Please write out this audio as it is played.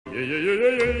What's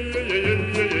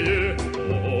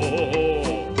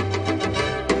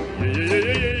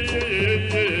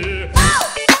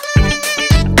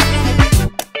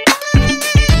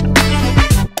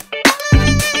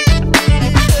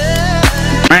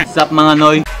up mga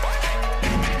Noy?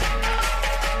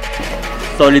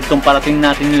 Solid tong parating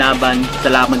natin laban.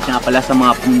 Salamat nga pala sa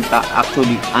mga pumunta.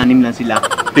 Actually, 6 lang sila.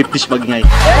 Flipdish bagay.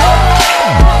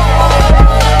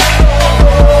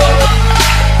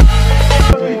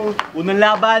 Unang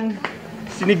laban,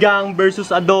 sinigang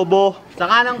versus adobo. Sa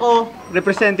kanan ko,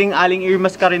 representing Aling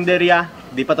Irma's Karinderya.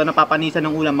 Di pa to napapanisan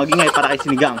ng ulam. Magingay para kay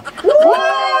sinigang.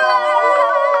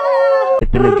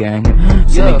 Sinigang.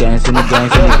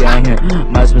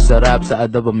 Mas masarap sa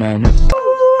adobo, man.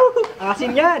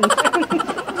 Asin yan.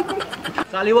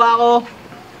 Sa kaliwa ko,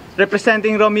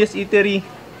 representing Romeo's Eatery.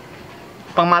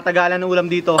 Pangmatagalan ng ulam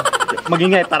dito.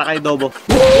 Magingay para kay adobo.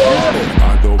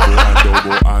 Adobo.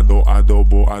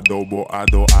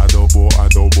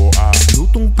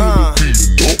 Lutong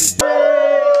Pilyo.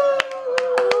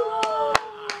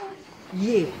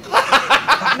 Yeah.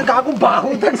 Nagagong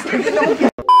baho.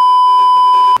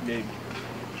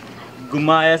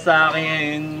 Gumaya sa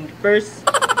akin first.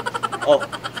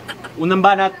 Unang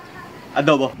banat,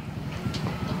 adobo.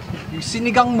 Yung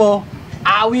sinigang mo,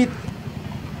 awit.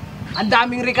 Ang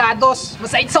daming ricados,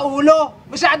 masait sa ulo,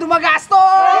 masyado magasto!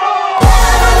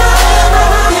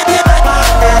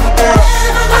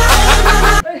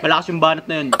 Malakas yung banat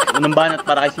na yun. Unang banat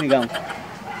para kay sinigang.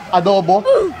 Adobo,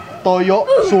 toyo,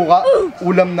 suka,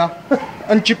 ulam na.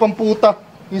 Ang cheap ang puta.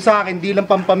 Yung sa akin, di lang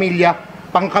pampamilya,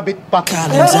 pangkabit pa.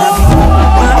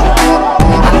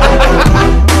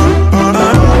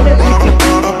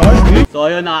 So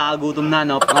ayun, nakakagutom na,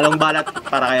 no? Pangalawang balat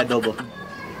para kay adobo.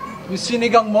 Yung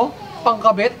sinigang mo,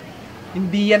 pangkabit,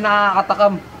 hindi yan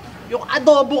nakakatakam. Yung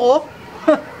adobo ko,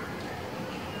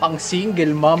 pang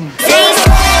single mom.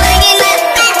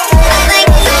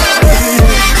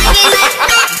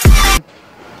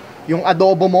 Yung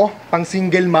adobo mo, pang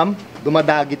single mom,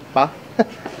 dumadagit pa.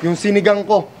 Yung sinigang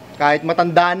ko, kahit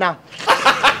matanda na,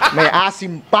 may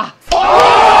asim pa.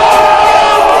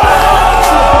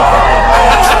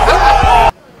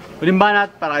 Huling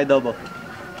banat para kay adobo.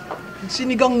 Yung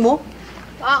sinigang mo,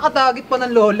 nakakatagit pa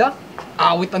ng lola.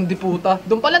 Awit ang diputa.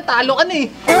 Doon palang talo ka na eh.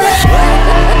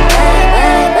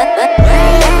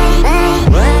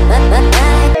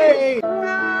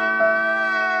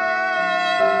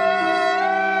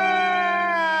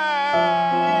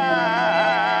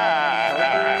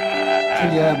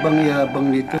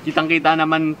 Yabang nito. Kitang-kita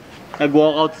naman,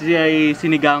 nag-walkout siya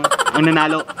sinigang. Ang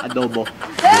nanalo, adobo.